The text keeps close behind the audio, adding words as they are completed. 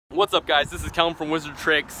What's up guys, this is Kellen from Wizard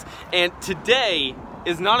Tricks, and today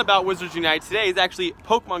is not about Wizards Unite. Today is actually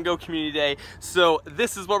Pokemon Go Community Day, so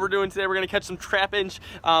this is what we're doing today. We're going to catch some Trapinch,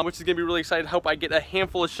 which is going to be really exciting. Hope I get a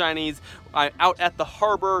handful of shinies out at the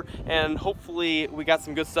harbor, and hopefully we got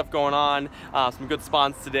some good stuff going on, some good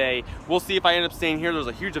spawns today. We'll see if I end up staying here. There's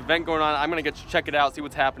a huge event going on. I'm going to check it out, see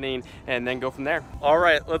what's happening, and then go from there. All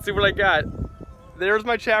right, let's see what I got. There's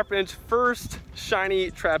my Trapinch, first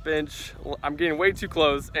shiny Trapinch. I'm getting way too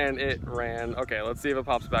close and it ran. Okay, let's see if it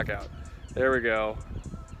pops back out. There we go.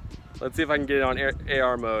 Let's see if I can get it on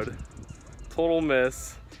AR mode. Total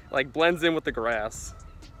miss. Like blends in with the grass.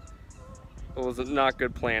 It was not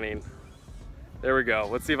good planning. There we go.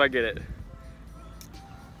 Let's see if I get it.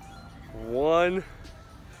 1,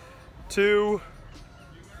 2,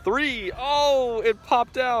 3. Oh, it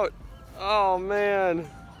popped out. Oh man.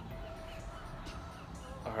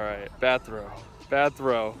 All right, bad throw, bad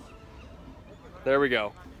throw. There we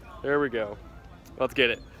go, there we go. Let's get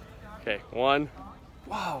it. Okay, 1.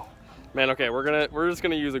 Wow, man. Okay, we're just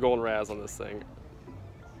gonna use a golden raz on this thing,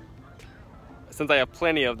 since I have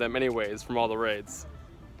plenty of them anyways from all the raids.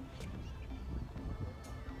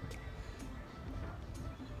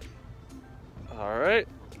 All right,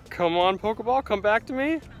 come on, Pokeball, come back to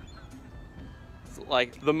me. It's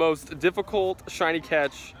like the most difficult shiny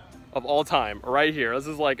catch of all time right here. This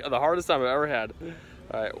is like the hardest time I've ever had.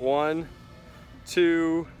 All right, 1,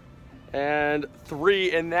 2, and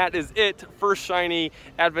 3, and that is it. First shiny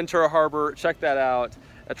at Ventura Harbor. Check that out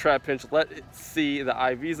at Trapinch. Let's see the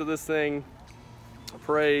IVs of this thing.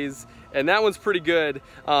 Praise. And that one's pretty good.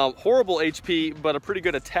 Horrible HP, but a pretty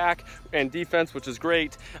good attack and defense, which is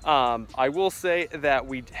great. I will say that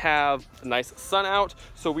we have a nice sun out,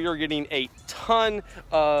 so we are getting a ton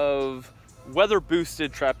of weather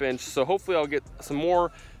boosted Trapinch, so hopefully I'll get some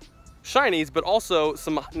more shinies, but also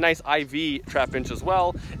some nice IV Trapinch as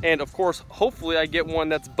well. And of course, hopefully I get one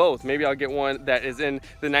that's both. Maybe I'll get one that is in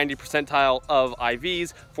the 90 percentile of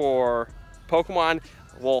IVs for Pokemon.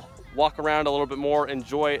 We'll walk around a little bit more,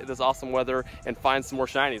 enjoy this awesome weather, and find some more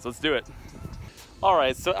shinies. Let's do it. All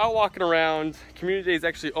right, so out walking around, Community Day is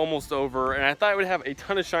actually almost over, and I thought I would have a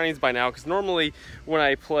ton of shinies by now, because normally when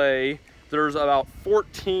I play, there's about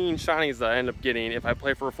 14 shinies that I end up getting if I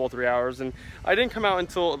play for a full 3 hours, and I didn't come out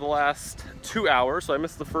until the last 2 hours, so I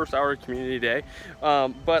missed the first hour of Community Day.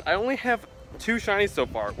 But I only have 2 shinies so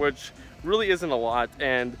far, which really isn't a lot,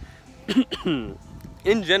 and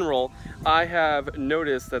in general, I have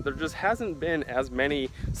noticed that there just hasn't been as many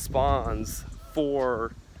spawns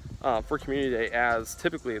for Community Day as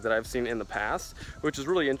typically that I've seen in the past, which is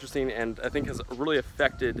really interesting and I think has really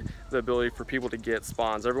affected the ability for people to get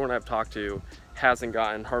spawns. Everyone I've talked to hasn't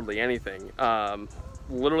gotten hardly anything.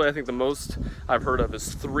 Literally, I think the most I've heard of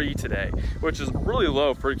is 3 today, which is really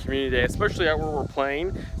low for a Community Day, especially out where we're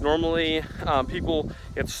playing. Normally,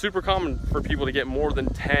 it's super common for people to get more than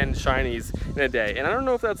 10 shinies in a day. And I don't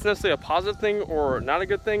know if that's necessarily a positive thing or not a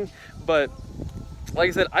good thing, but like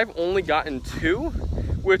I said, I've only gotten 2,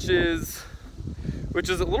 which is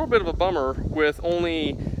a little bit of a bummer with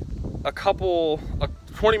only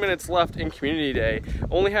 20 minutes left in Community Day.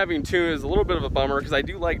 Only having 2 is a little bit of a bummer, because I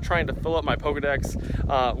do like trying to fill up my Pokedex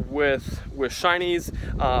with shinies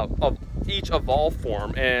of each evolve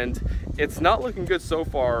form, and it's not looking good so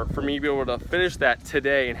far for me to be able to finish that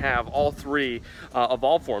today and have all 3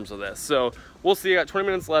 evolve forms of this. So we'll see. I got 20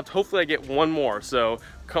 minutes left. Hopefully I get one more. So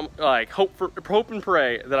hope and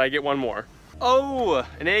pray that I get one more. Oh,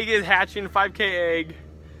 an egg is hatching, 5K egg,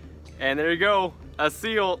 and there you go. A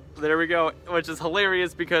seal, there we go, which is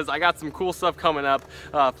hilarious because I got some cool stuff coming up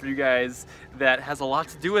for you guys that has a lot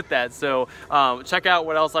to do with that. So check out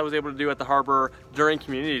what else I was able to do at the harbor during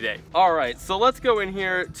Community Day. All right, so let's go in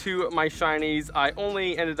here to my shinies. I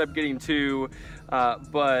only ended up getting 2,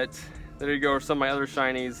 but there you go, some of my other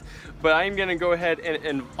shinies. But I'm gonna go ahead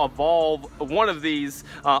and evolve one of these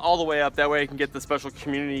all the way up. That way I can get the special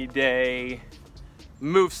Community Day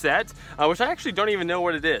move set, which I actually don't even know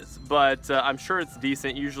what it is, but I'm sure it's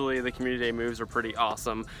decent. Usually the Community Day moves are pretty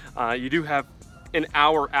awesome. You do have an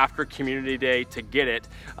hour after Community Day to get it,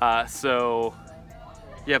 so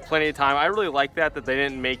you have plenty of time. I really like that they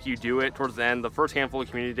didn't make you do it towards the end. The first handful of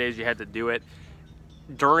Community Days you had to do it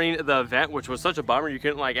during the event, which was such a bummer. You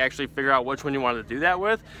couldn't like actually figure out which one you wanted to do that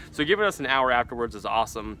with, so giving us an hour afterwards is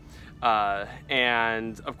awesome.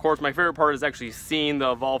 And of course my favorite part is actually seeing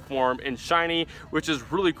the evolve form in shiny, which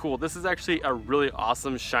is really cool. This is actually a really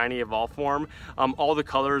awesome shiny evolve form. All the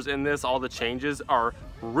colors in this, all the changes are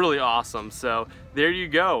really awesome. So there you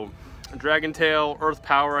go. Dragon Tail, Earth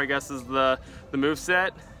Power, I guess is the move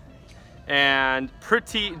set. and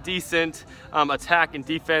pretty decent attack and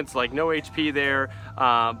defense, like no HP there.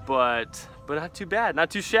 but not too bad,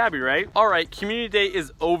 not too shabby, right? All right, community day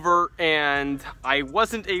is over and I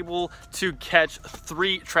wasn't able to catch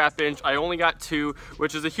 3 trap inch. I only got 2,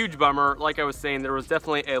 which is a huge bummer. Like I was saying, there was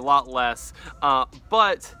definitely a lot less,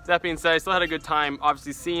 but that being said, I still had a good time.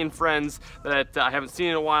 Obviously seeing friends that I haven't seen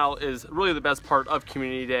in a while is really the best part of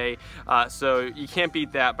community day, so you can't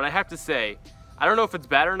beat that. But I have to say, I don't know if it's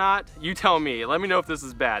bad or not. You tell me, let me know if this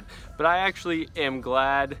is bad, but I actually am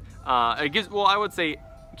glad. Well, I would say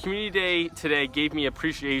Community Day today gave me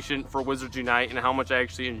appreciation for Wizards Unite and how much I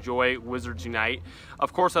actually enjoy Wizards Unite.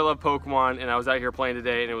 Of course I love Pokemon and I was out here playing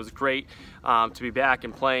today and it was great to be back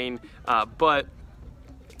and playing, but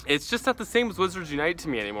it's just not the same as Wizards Unite to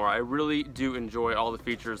me anymore. I really do enjoy all the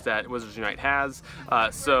features that Wizards Unite has,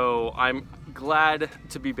 so I'm glad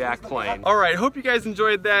to be back playing. All right, hope you guys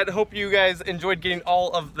enjoyed that. Hope you guys enjoyed getting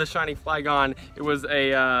all of the shiny Flygon. It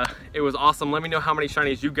was awesome. Let me know how many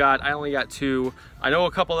shinies you got. I only got 2. I know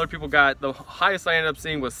a couple other people got, the highest I ended up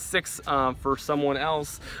seeing was 6 for someone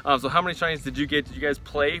else. So how many shinies did you get? Did you guys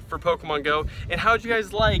play for Pokemon Go? And how did you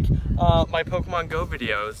guys like my Pokemon Go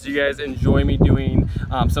videos? Do you guys enjoy me doing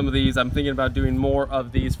some of these? I'm thinking about doing more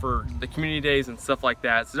of these for the community days and stuff like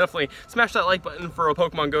that. So definitely smash that like button for a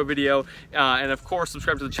Pokemon Go video. And of course,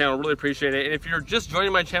 subscribe to the channel, really appreciate it. And if you're just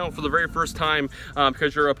joining my channel for the very first time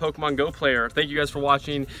because you're a Pokemon Go player, thank you guys for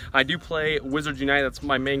watching. I do play Wizards Unite, that's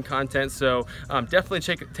my main content, so definitely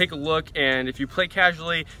take a look. And if you play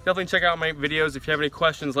casually, definitely check out my videos. If you have any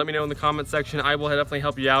questions, let me know in the comment section. I will definitely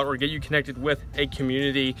help you out or get you connected with a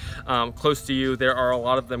community close to you. There are a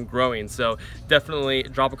lot of them growing, so definitely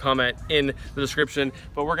drop a comment in the description.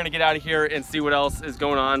 But we're gonna get out of here and see what else is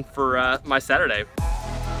going on for my Saturday.